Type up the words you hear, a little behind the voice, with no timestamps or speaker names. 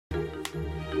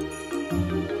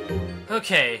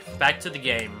Okay, back to the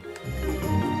game.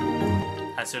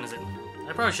 As soon as it...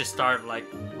 I probably should start, like,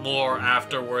 more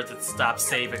afterwards it stops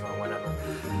saving or whatever.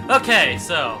 Okay,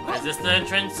 so, is this the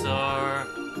entrance, or...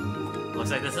 Looks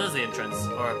like this is the entrance,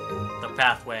 or the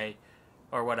pathway,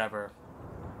 or whatever.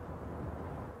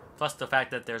 Plus the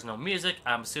fact that there's no music,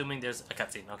 I'm assuming there's a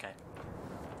cutscene, okay.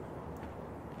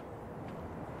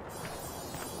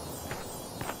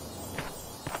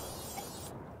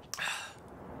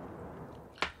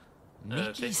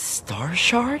 Mickey's Star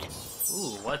Shard?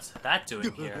 Ooh, what's that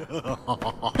doing here?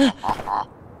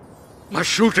 A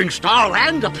shooting star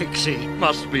and a pixie.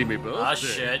 Must be me birthday. Oh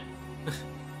shit.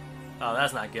 Oh,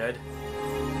 that's not good.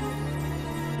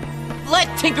 Let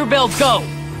Tinkerbell go!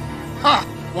 Ha!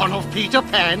 One of Peter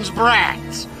Pan's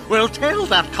brats. Well, tell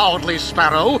that cowardly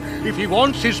sparrow if he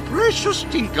wants his precious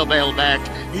Tinkerbell back,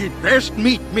 he'd best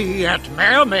meet me at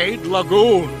Mermaid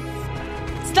Lagoon.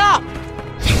 Stop!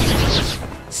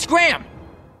 Scram!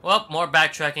 Well, more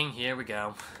backtracking. Here we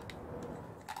go.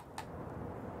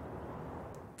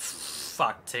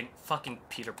 Fucking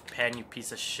Peter Pan, you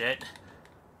piece of shit.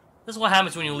 This is what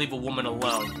happens when you leave a woman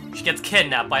alone. She gets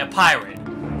kidnapped by a pirate.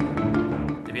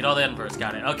 Defeat all the inverse.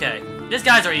 Got it. Okay. These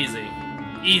guys are easy.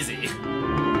 Easy.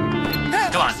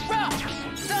 Come on.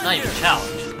 Not even a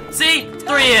challenge. See?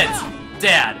 3 hits.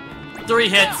 Dead. 3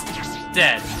 hits.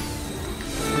 Dead.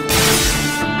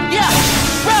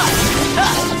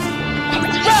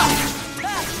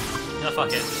 No,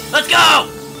 fuck it. Let's go!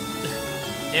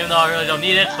 Even though I really don't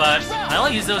need it, but I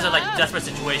only use those in like desperate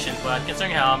situations, but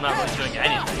considering how I'm not really doing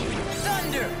anything.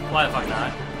 Why the fuck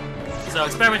not? So,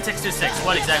 experiment 626,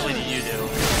 what exactly do you do?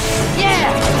 Yeah!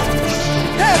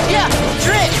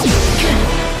 Trick!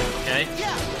 Okay.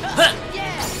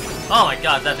 Oh my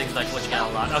god, that thing's like glitching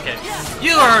out a lot. Okay.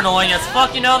 You are annoying as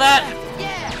fuck, you know that?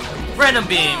 Random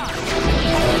beam.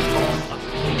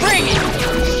 Bring it!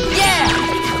 Yeah!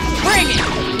 Bring it!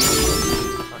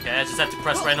 Okay, I just have to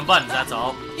press random buttons, that's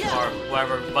all. Or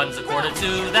whatever buttons accorded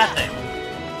to that thing.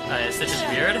 Stitch is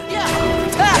weird.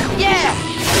 Yeah!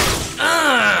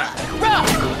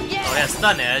 Oh yeah,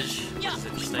 stun edge. That's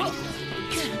interesting.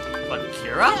 But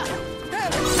Kira?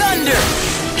 Thunder!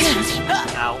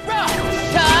 Ow.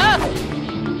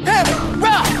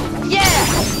 Yeah!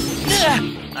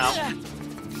 Ow.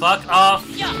 Fuck off.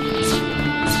 Yeah!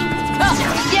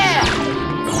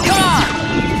 Come on!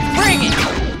 Bring it!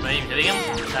 Am I even hitting him?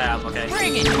 Okay.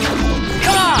 Bring it!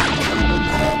 Come on!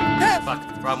 Fuck,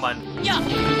 wrong button. Yeah!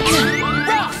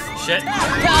 Shit.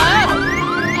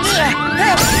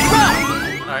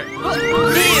 Alright.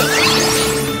 Heal!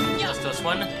 Just this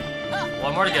one.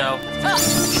 One more to go. I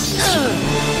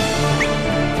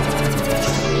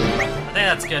think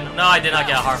that's good. No, I did not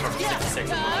get a heart from 66.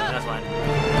 That's fine.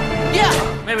 Yeah!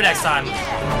 Maybe next time.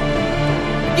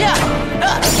 Yeah!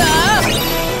 Is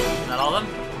that all of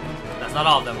them? That's not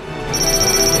all of them.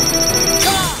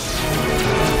 Come on!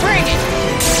 Bring it!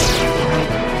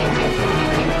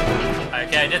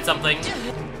 Okay, I did something.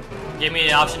 Gave me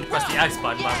the option to press the X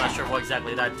button, but I'm not sure what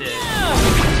exactly that did.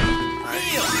 Alright.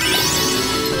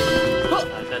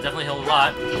 That definitely healed a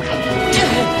lot.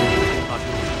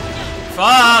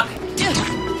 Fuck!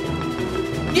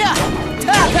 Yeah!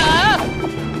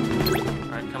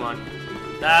 Alright, come on.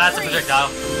 That's a projectile.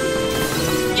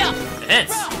 Yeah! It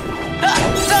hits!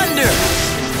 Thunder!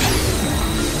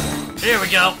 Here we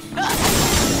go!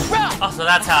 Oh, so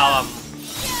that's how,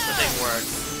 the thing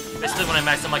works. Basically, when I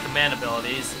max out my command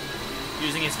abilities,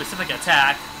 using a specific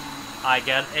attack, I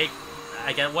get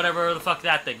whatever the fuck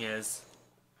that thing is.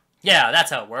 Yeah, that's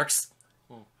how it works.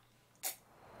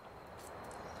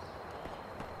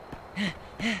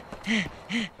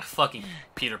 Fucking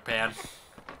Peter Pan.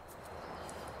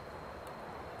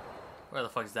 Where the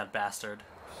fuck is that bastard?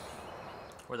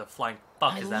 Where the flying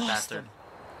fuck is that bastard?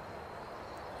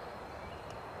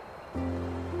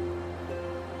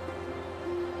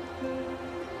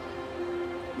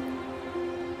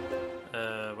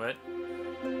 What?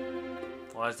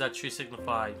 What does that tree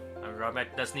signify? Are we going back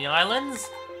to Destiny Islands?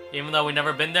 Even though we've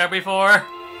never been there before?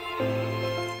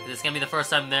 Is this gonna be the first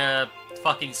time there?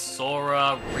 Fucking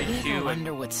Sora, Riku, I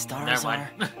wonder what stars never mind.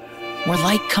 are. Where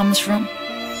light comes from?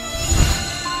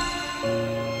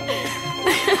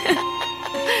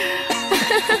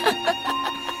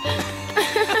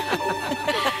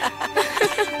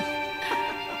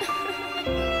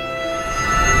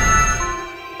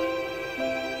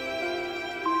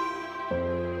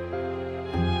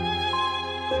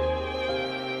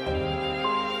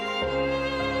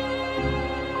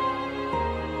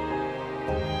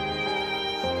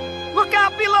 Look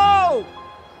out below!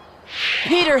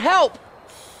 Peter, help!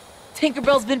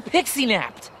 Tinkerbell's been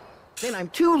pixie-napped. Then I'm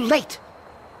too late.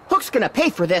 Hook's gonna pay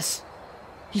for this.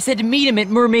 He said to meet him at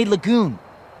Mermaid Lagoon.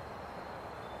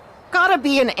 Gotta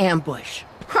be an ambush.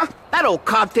 Huh, that old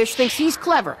codfish thinks he's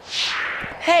clever.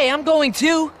 Hey, I'm going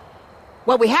too.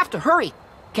 Well, we have to hurry.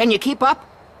 Can you keep up?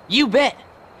 You bet.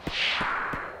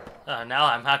 Now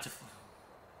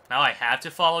I have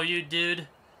to follow you, dude.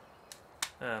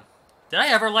 Did I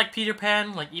ever like Peter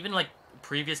Pan? Like, even like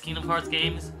previous Kingdom Hearts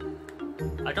games?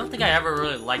 I don't think I ever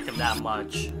really liked him that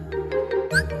much.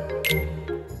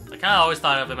 I kinda always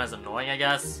thought of him as annoying, I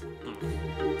guess.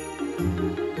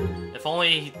 If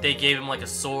only they gave him like a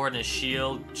sword and a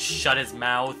shield, shut his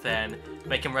mouth, and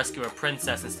make him rescue a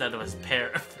princess instead of his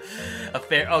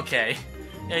okay.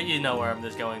 Yeah, you know where I'm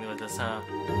just going with this, huh?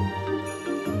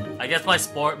 I guess my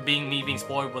me being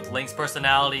spoiled with Link's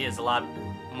personality is a lot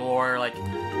more like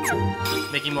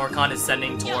making more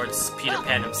condescending towards Peter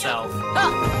Pan himself.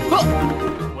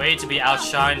 Way to be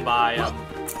outshined by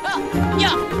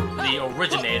the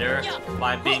originator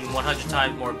by being 100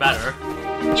 times more better.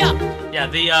 Yeah,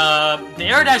 the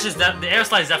air dash is the air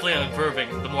slide is definitely improving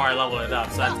the more I level it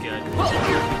up, so that's good.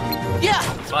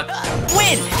 Fuck.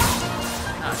 Win!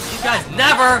 You guys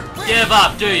never give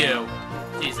up, do you?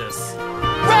 Jesus.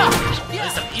 At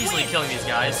least I'm easily killing these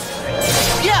guys.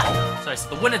 Sorry, so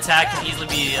the wind attack can easily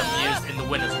be used in the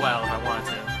wind as well if I wanted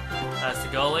to. That's the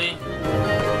goalie.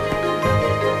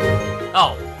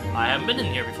 Oh, I haven't been in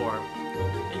here before.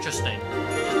 Interesting.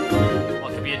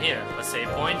 What could be in here? A save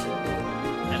point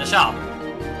and a shop.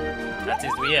 That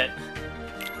seems to be it.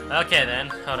 Okay then,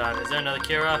 hold on. Is there another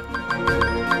Kira?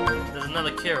 There's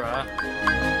another Kira.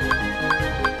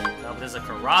 No, but there's a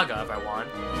Karaga if I want.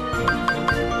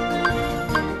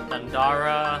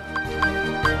 Thundara.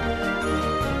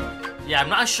 Yeah, I'm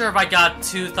not sure if I got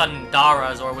 2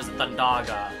 Thundaras or was it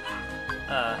Thundaga.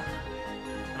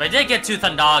 If I did get 2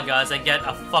 Thundagas and get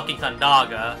a fucking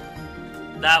Thundaga,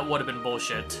 that would have been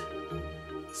bullshit.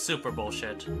 Super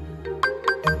bullshit.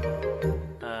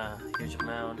 Huge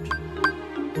amount. I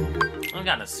haven't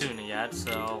gotten a Suna yet,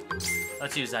 so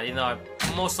let's use that, even though I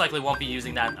most likely won't be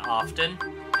using that often.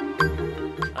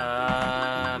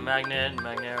 Magnet,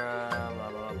 Magnera, blah, blah,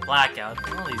 blah. Blackout.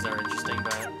 All these are interesting,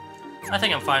 but I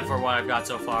think I'm fine for what I've got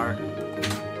so far.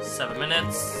 7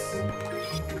 minutes.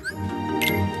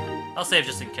 I'll save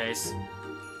just in case.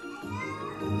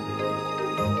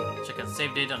 Check out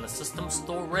save data on the system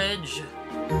storage.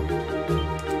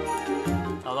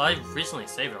 Although I recently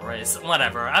saved it already, so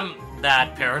whatever. I'm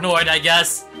that paranoid, I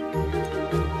guess.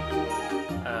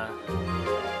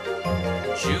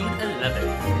 June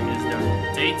 11th is the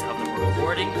date of the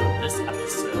recording of this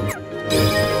episode.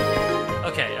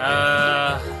 Okay,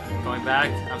 going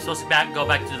back. I'm supposed to go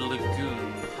back to the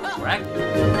lagoon, correct?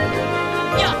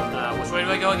 Which way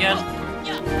do I go again?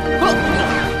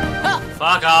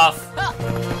 Fuck off!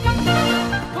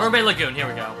 Mermaid Lagoon, here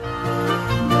we go.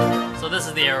 So this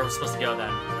is the area we're supposed to go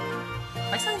then.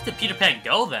 Why did Peter Pan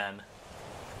go then?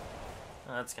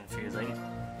 Oh, that's confusing.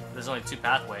 There's only 2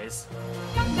 pathways.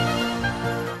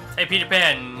 Hey Peter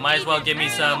Pan, might as well give me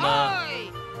some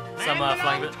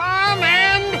flying bit.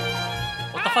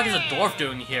 What the fuck is a dwarf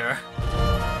doing here?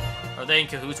 Are they in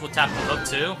cahoots with Tap the Hook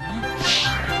too?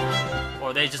 Or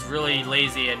are they just really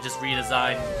lazy and just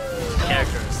redesign think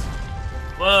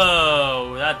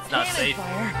Whoa, that's not safe.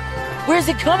 Fire. Where's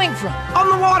it coming from? On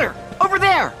the water! Over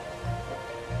there!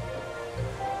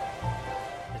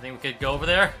 You think we could go over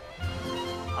there?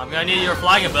 I'm gonna need your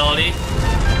flying ability.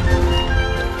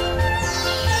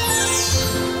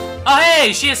 Oh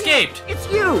hey, she escaped! It's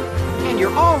you! And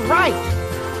you're all right!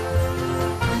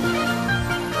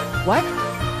 What?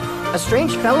 A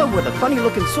strange fellow with a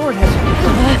funny-looking sword has...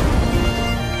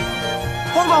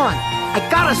 Hold on! I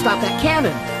gotta stop that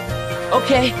cannon!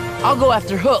 Okay, I'll go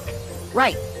after Hook.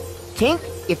 Right. Tink,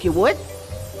 if you would?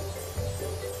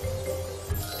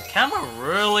 The camera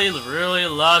really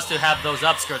loves to have those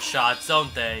upskirt shots,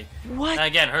 don't they? What? And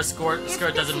again, her skirt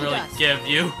doesn't really give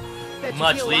you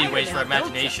much leeway for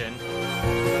imagination.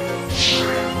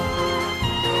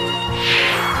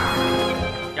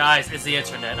 Guys, it's the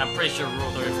internet. I'm pretty sure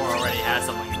Rule 34 already has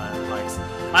something that it likes.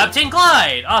 I obtained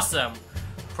Glide! Awesome!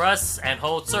 Press and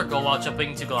hold circle while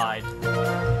jumping to glide.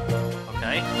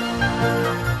 Okay.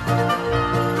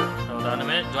 Hold on a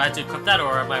minute. Do I have to equip that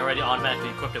or am I already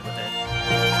automatically equipped it with it?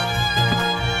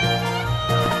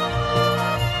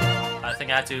 I think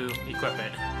I have to equip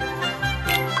it.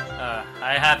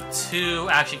 I have 2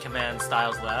 action command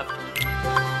styles left.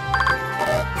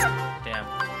 Damn.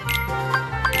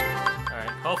 Alright,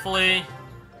 hopefully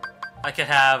I could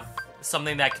have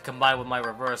something that could combine with my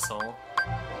reversal.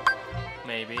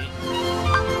 Maybe.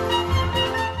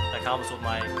 That comes with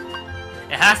my...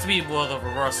 It has to be with a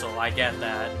reversal, I get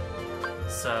that.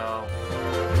 So...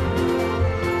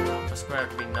 for square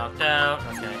to be knocked out.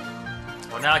 Okay.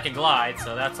 Well, now I can glide,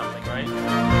 so that's something, right?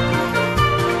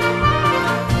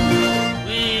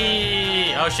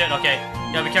 Whee! Oh shit, okay.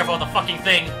 Gotta be careful with the fucking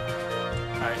thing.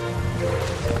 Alright.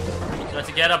 Do I have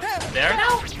to get up there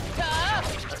now?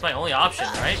 That's my only option,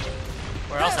 right?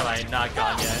 Where else have I not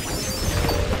gone yet?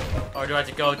 Or do I have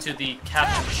to go to the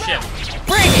captured ship?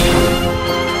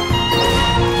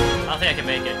 I don't think I can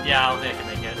make it. Yeah, I don't think I can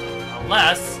make it.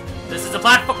 Unless this is a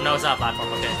platform. No, it's not a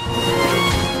platform. Okay.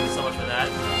 So much for that.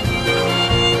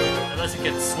 Unless you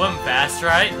can swim fast,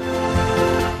 right?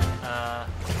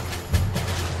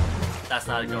 That's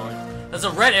not going. There's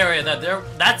a red area that there.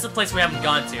 That's the place we haven't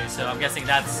gone to. So I'm guessing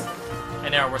that's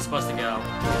an area we're supposed to go.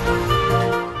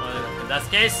 If that's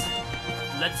the case,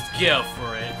 let's go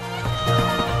for it.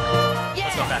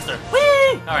 Let's go faster.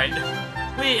 Whee! Alright.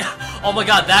 Whee! Oh my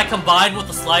god, that combined with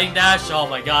the sliding dash, oh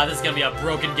my god, this is gonna be a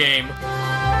broken game.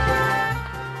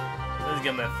 This is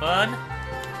gonna be fun.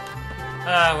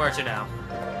 Where to now?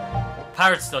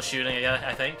 Pirate's still shooting,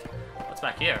 I think. What's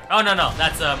back here? Oh, no, no,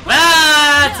 that's not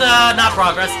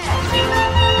progress.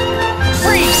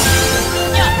 Freeze!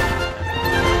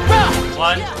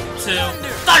 1, 2,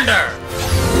 thunder!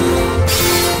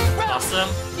 Awesome.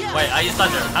 Wait, I use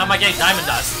thunder. How am I getting diamond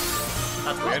dust?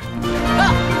 That's weird.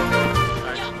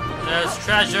 Alright. There's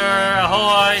treasure,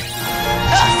 ahoy!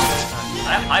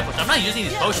 I have high push. I'm not using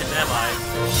these potions, am I?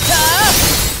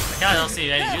 I kinda don't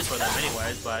see any use for them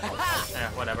anyways, but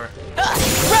whatever.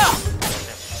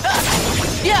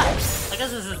 I guess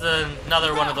this is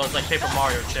another one of those like Paper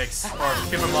Mario tricks, or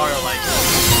Paper Mario like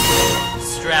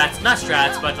strats, not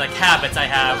strats, but like habits I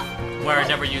have where I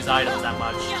never use items that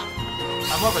much.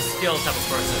 I'm more of a skill type of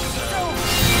person, so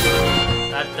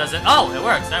that doesn't. Oh, it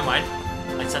works. Never mind.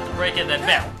 I just have to break it, then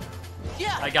bam.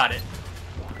 I got it.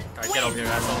 All right, get over here,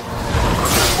 asshole.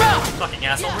 Fucking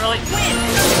asshole, really?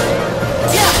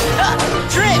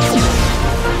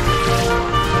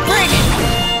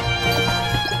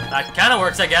 That kind of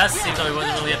works, I guess. Seems like we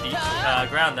wasn't really at the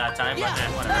ground that time, but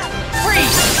whatever.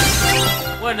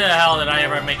 When the hell did I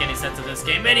ever make any sense of this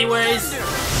game, anyways? You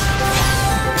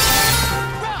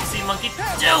see, monkey?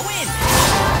 Do!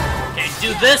 Okay,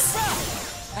 do this.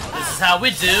 This is how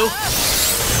we do.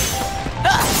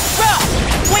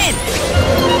 Win!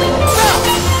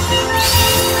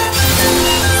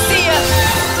 See ya!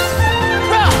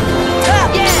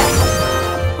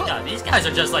 God, these guys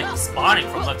are just like spawning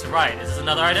from left to right. Is this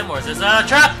another item or is this a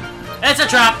trap? It's a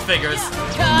trap, figures.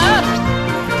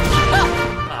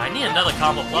 I need another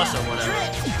combo plus or whatever.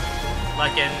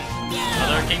 Like in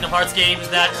other Kingdom Hearts games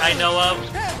that I know of.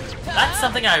 That's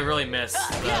something I really miss,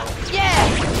 though.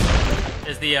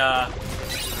 Is the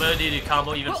ability to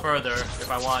combo even further if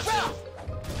I want to.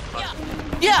 But...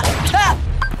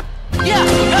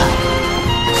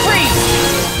 Freeze!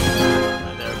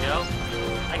 there we go.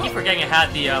 I keep forgetting I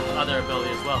had the other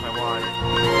ability as well if I wanted.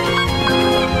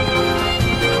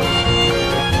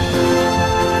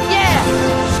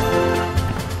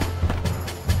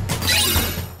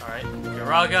 Alright,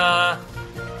 Garaga.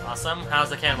 Awesome. How's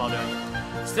the cannonball doing?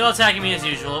 Still attacking me as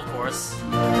usual, of course.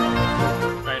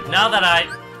 Alright, now that I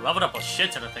leveled up a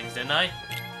shit ton of things, didn't I?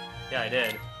 Yeah, I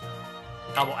did.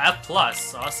 Combo F+,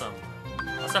 awesome.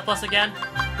 What's that plus again?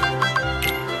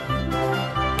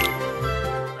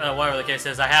 Whatever the case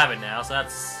is, I have it now, so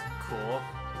that's cool.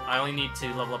 I only need to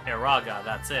level up Iraga,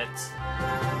 that's it.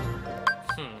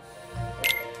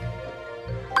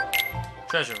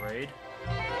 Treasure raid.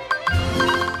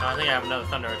 I think I have another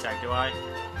thunder attack, do I?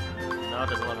 No, it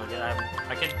doesn't look like it.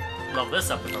 I can level this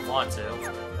up if I want to.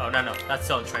 Oh, no, that's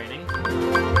still in training.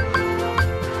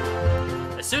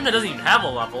 Assume it doesn't even have a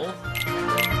level.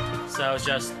 So it's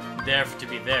just there to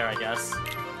be there, I guess.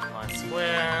 Line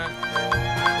square.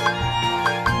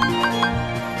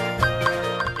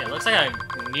 Yeah, it looks like I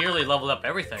nearly leveled up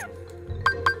everything.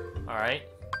 Alright.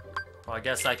 Well, I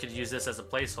guess I could use this as a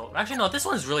placeholder. Actually, no, this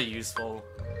one's really useful.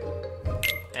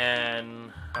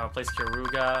 And I'll place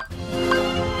Kiruga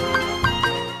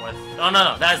with... Oh,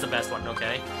 no, that is the best one,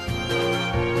 okay.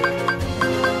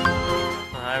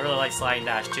 I really like sliding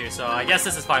dash too, so I guess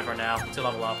this is fine for now to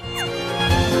level up.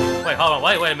 Wait, hold on,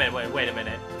 wait a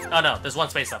minute. Oh no, there's one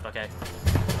space left, okay.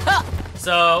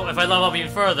 So, if I level up even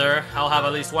further, I'll have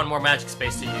at least one more magic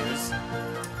space to use.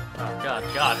 Oh god,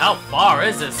 how far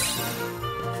is this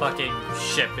fucking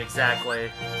ship exactly?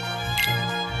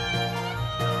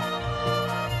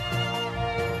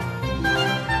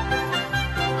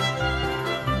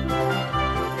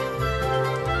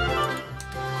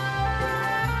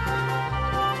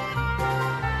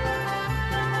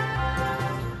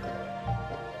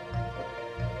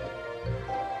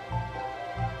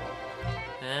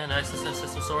 access to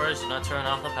system storage. Do not turn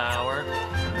off the power.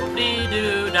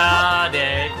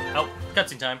 Dee-doo-da-day. Oh,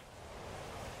 cutscene time.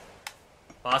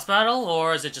 Boss battle,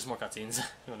 or is it just more cutscenes?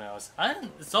 Who knows?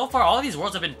 So far, all of these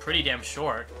worlds have been pretty damn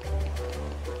short.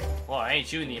 Well, I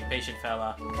ain't you the impatient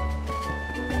fella.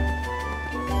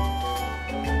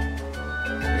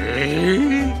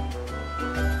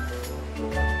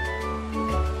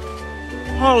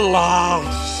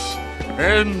 Alas,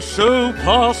 and so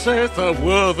passeth a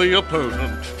worthy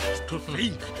opponent. To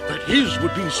think that his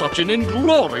would be such an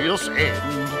inglorious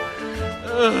end.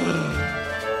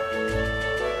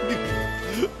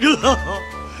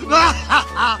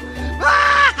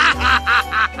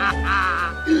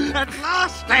 At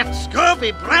last, that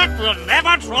scurvy brat will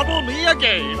never trouble me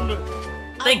again.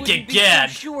 Think I again.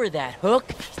 be so sure of that,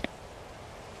 Hook.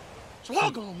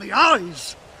 Swoggle me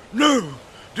eyes. No,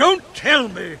 don't tell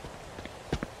me.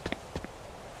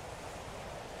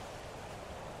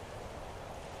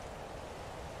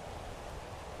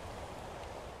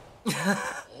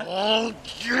 Oh,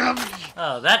 Jim.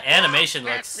 Oh, that animation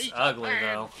looks ugly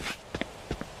though.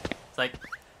 It's like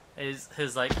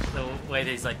his like the way that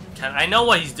he's like I know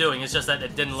what he's doing, it's just that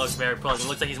it didn't look very pleasant. It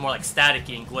looks like he's more like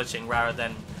staticky and glitching rather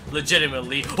than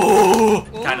legitimately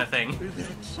kind of thing.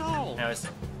 Anyways.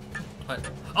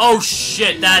 Oh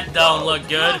shit, that don't look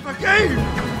good. Again.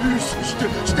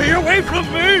 Stay away from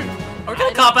me. Are we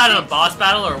gonna cop out in a boss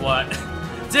battle or what?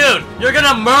 Dude, you're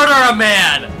gonna murder a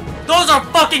man! Those are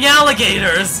fucking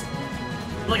alligators!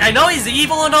 Like, I know he's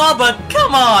evil and all, but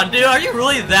come on, dude, are you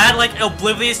really that, like,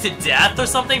 oblivious to death or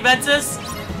something, Ventus?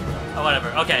 Oh, whatever.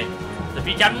 Okay.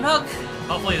 Defeat Captain Hook.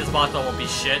 Hopefully this boss battle won't be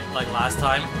shit, like last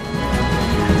time.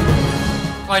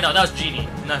 Oh, wait, no, that was Genie.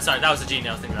 No, sorry, that was the Genie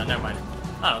I was thinking about. Never mind.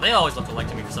 I don't know, they always look alike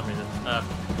to me for some reason.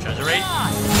 Treasure rate.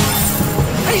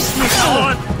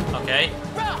 Okay.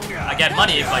 I get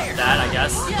money if like that, I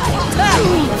guess.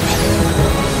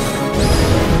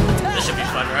 This should be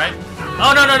fun, right?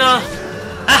 Oh, no, no, no!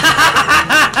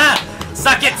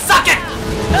 Suck it! Suck it!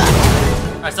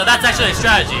 Alright, so that's actually a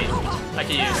strategy I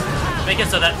can use. Make it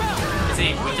so that... Is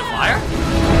he weak to fire?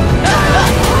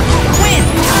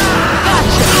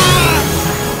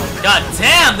 God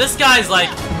damn, this guy's like...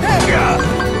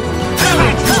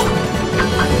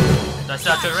 That's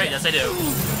not good, right? Yes, I do.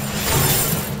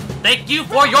 Thank you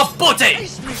for your booty!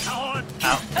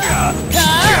 Ow.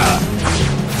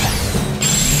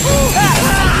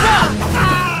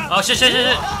 Oh shit, shit, shit,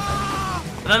 shit!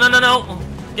 No, no, no, no!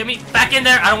 Get me back in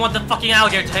there! I don't want the fucking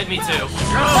alligator to hit me too.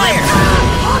 Fire!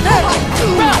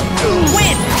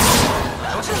 Win!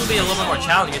 I wish it would be a little bit more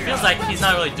challenging. It feels like he's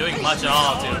not really doing much at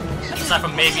all, dude. Aside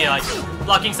from maybe like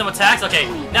blocking some attacks. Okay,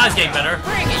 now he's getting better.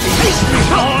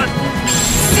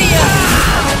 See ya!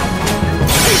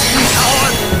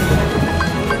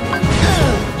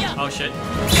 Oh shit.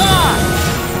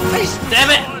 Damn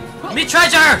it! Me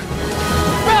treasure!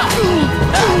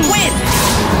 Win!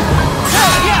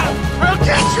 I'll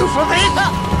get you for this!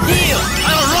 Deal!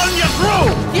 I'll run you through!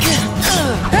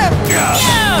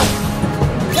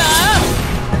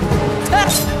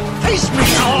 Taste me,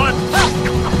 Howard!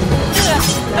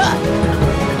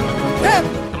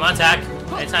 Come on, attack.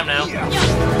 Anytime now.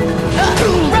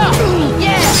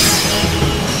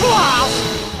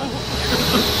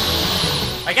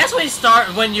 I guess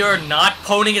when you're not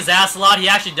poning his ass a lot, he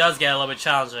actually does get a little bit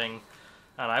challenging.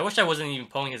 I don't know, I wish I wasn't even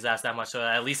poning his ass that much so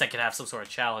that at least I could have some sort of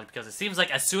challenge, because it seems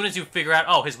like as soon as you figure out,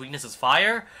 oh, his weakness is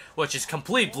fire, which is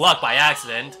complete luck by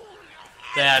accident,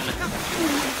 then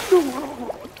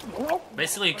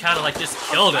basically you kind of like just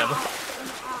killed him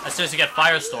as soon as you get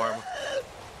Firestorm.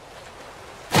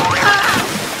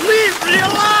 Leave me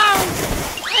alone!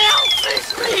 Help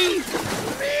me!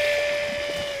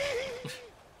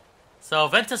 So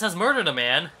Ventus has murdered a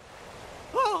man,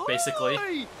 basically.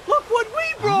 Hey, look what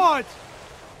we brought!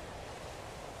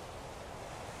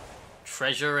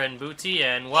 Treasure and booty,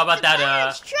 and what about that,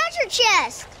 treasure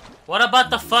chest! what about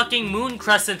the fucking moon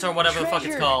crescent or whatever the fuck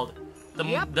it's called? The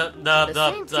Yep, the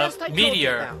same chest I told you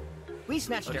meteor. about. We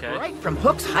snatched Okay. it right from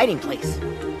Hook's hiding place.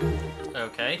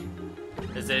 Okay.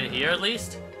 Is it here at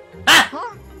least? Ah!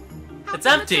 Huh? How It's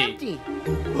come empty.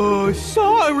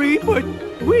 Sorry, but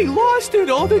we lost it,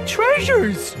 all the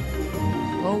treasures.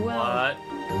 Oh well, What?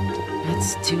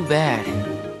 that's too bad.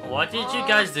 What did you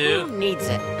guys do? Who needs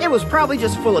it? It was probably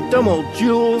just full of dumb old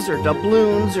jewels or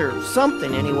doubloons or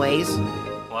something anyways.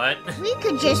 What? We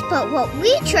could just put what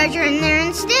we treasure in there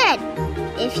instead.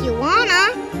 If you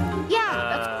wanna.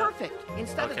 Yeah, that's perfect.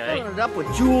 Instead okay. of filling it up with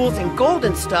jewels and gold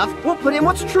and stuff, we'll put in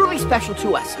what's truly special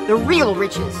to us. The real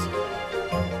riches.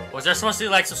 Was there supposed to be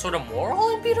like some sort of moral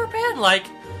in Peter Pan? Like,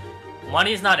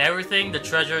 money is not everything. The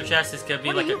treasure chest is gonna be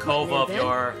What like are a you cove putting in, of Ben?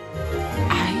 your...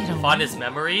 I fondest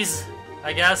memories,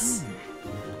 I guess.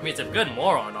 I mean, it's a good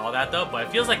moral and all that, though, but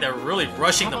it feels like they're really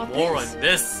rushing the moral in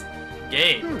this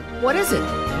game. What is it?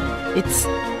 It's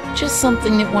just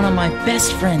something that one of my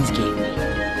best friends gave me.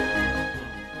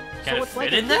 Can it it's like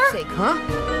fit a in there? keepsake, huh?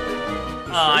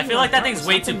 I feel like that thing's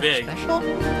way too Something big. Special?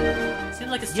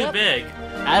 Seems like it's too big.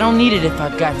 I don't need it if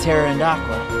I've got Terra and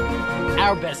Aqua.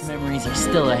 Our best memories are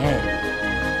still ahead.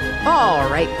 All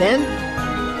right, then.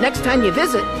 Next time you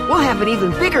visit, we'll have an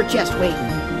even bigger chest waiting.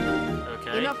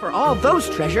 Okay. Enough for all those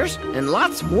treasures, and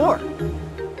lots more.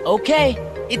 Okay,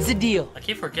 it's a deal. I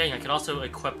keep forgetting I can also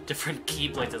equip different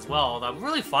keyblades as well. Although I'm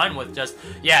really fine with just,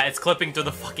 yeah, it's clipping through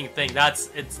the fucking thing.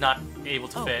 It's not able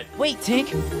to fit. Wait,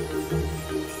 Tink.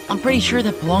 I'm pretty sure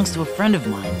that belongs to a friend of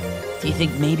mine. Do you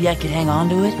think maybe I could hang on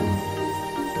to it?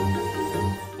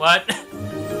 What?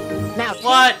 Now,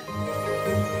 What?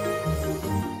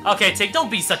 Okay, Tink,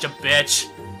 don't be such a bitch.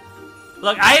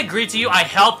 Look, I agreed to you, I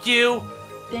helped you,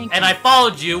 Thank and you. I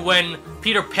followed you when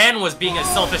Peter Pan was being a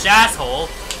selfish asshole.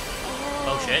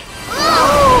 Oh shit.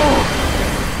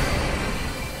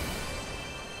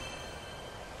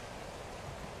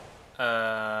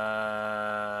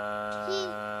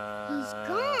 He's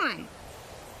gone.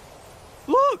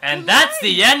 Look! And that's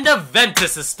the end of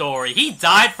Ventus's story. He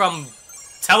died from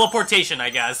teleportation,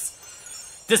 I guess.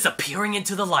 Disappearing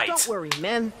into the light. don't worry,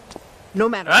 men. No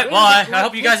matter. Alright, where well, I the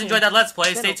hope you guys plot enjoyed that Let's Play.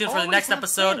 takes Stay you, tuned for the they'll next always have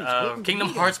episode friends of waiting to Kingdom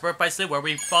meet Hearts Birth by Sleep, where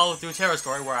we follow through Terra's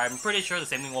story, where I'm pretty sure the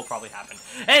same thing will probably happen.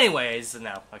 Anyways,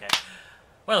 no, okay.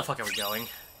 Where the fuck are we going?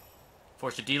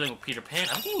 Forced to dealing with Peter Pan.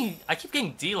 I keep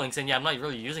getting D-links, and yeah, I'm not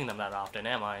really using them that often,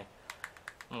 am I?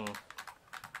 Alright,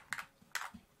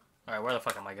 where the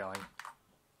fuck am I going?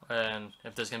 And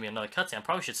if there's gonna be another cutscene, I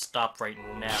probably should stop right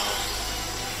now.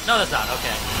 No, that's not,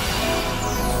 okay.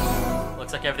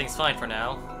 Looks like everything's fine for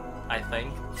now, I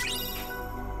think.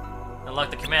 Unlock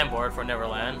the command board for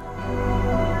Neverland.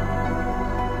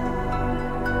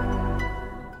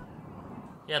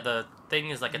 Yeah, the thing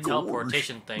is like a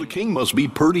teleportation thing. The king must be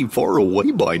pretty far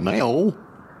away by now.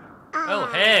 Oh,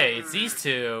 hey, it's these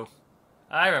two.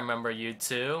 I remember you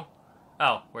two.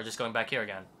 Oh, we're just going back here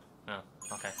again. Oh,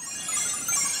 okay.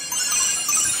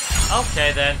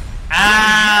 Okay, then.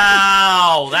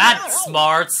 Ow! That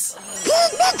smarts.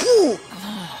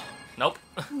 Nope.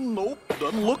 Nope,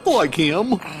 doesn't look like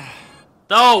him.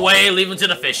 Throw away, leave him to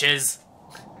the fishes.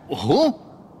 Huh?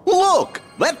 Look,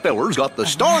 that feller's got the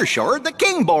star shard the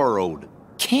king borrowed.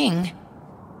 King?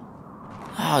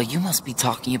 Oh, you must be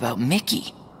talking about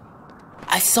Mickey.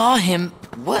 I saw him.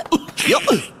 What? Yep.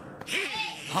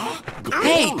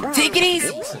 Hey, take it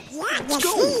easy.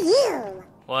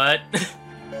 What?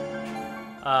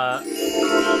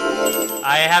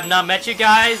 I have not met you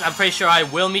guys. I'm pretty sure I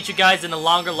will meet you guys in a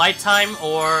longer lifetime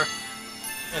or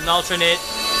an alternate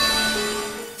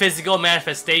physical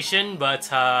manifestation, but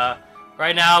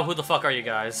right now, who the fuck are you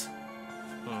guys?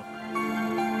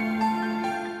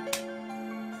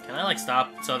 Can I like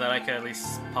stop so that I could at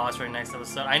least pause for the next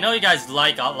episode? I know you guys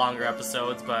like longer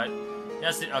episodes, but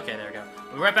yes, okay, there we go.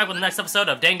 We'll be right back with the next episode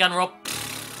of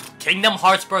Danganronpa Kingdom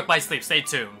Hearts Birth by Sleep. Stay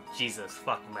tuned. Jesus,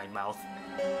 fuck my mouth.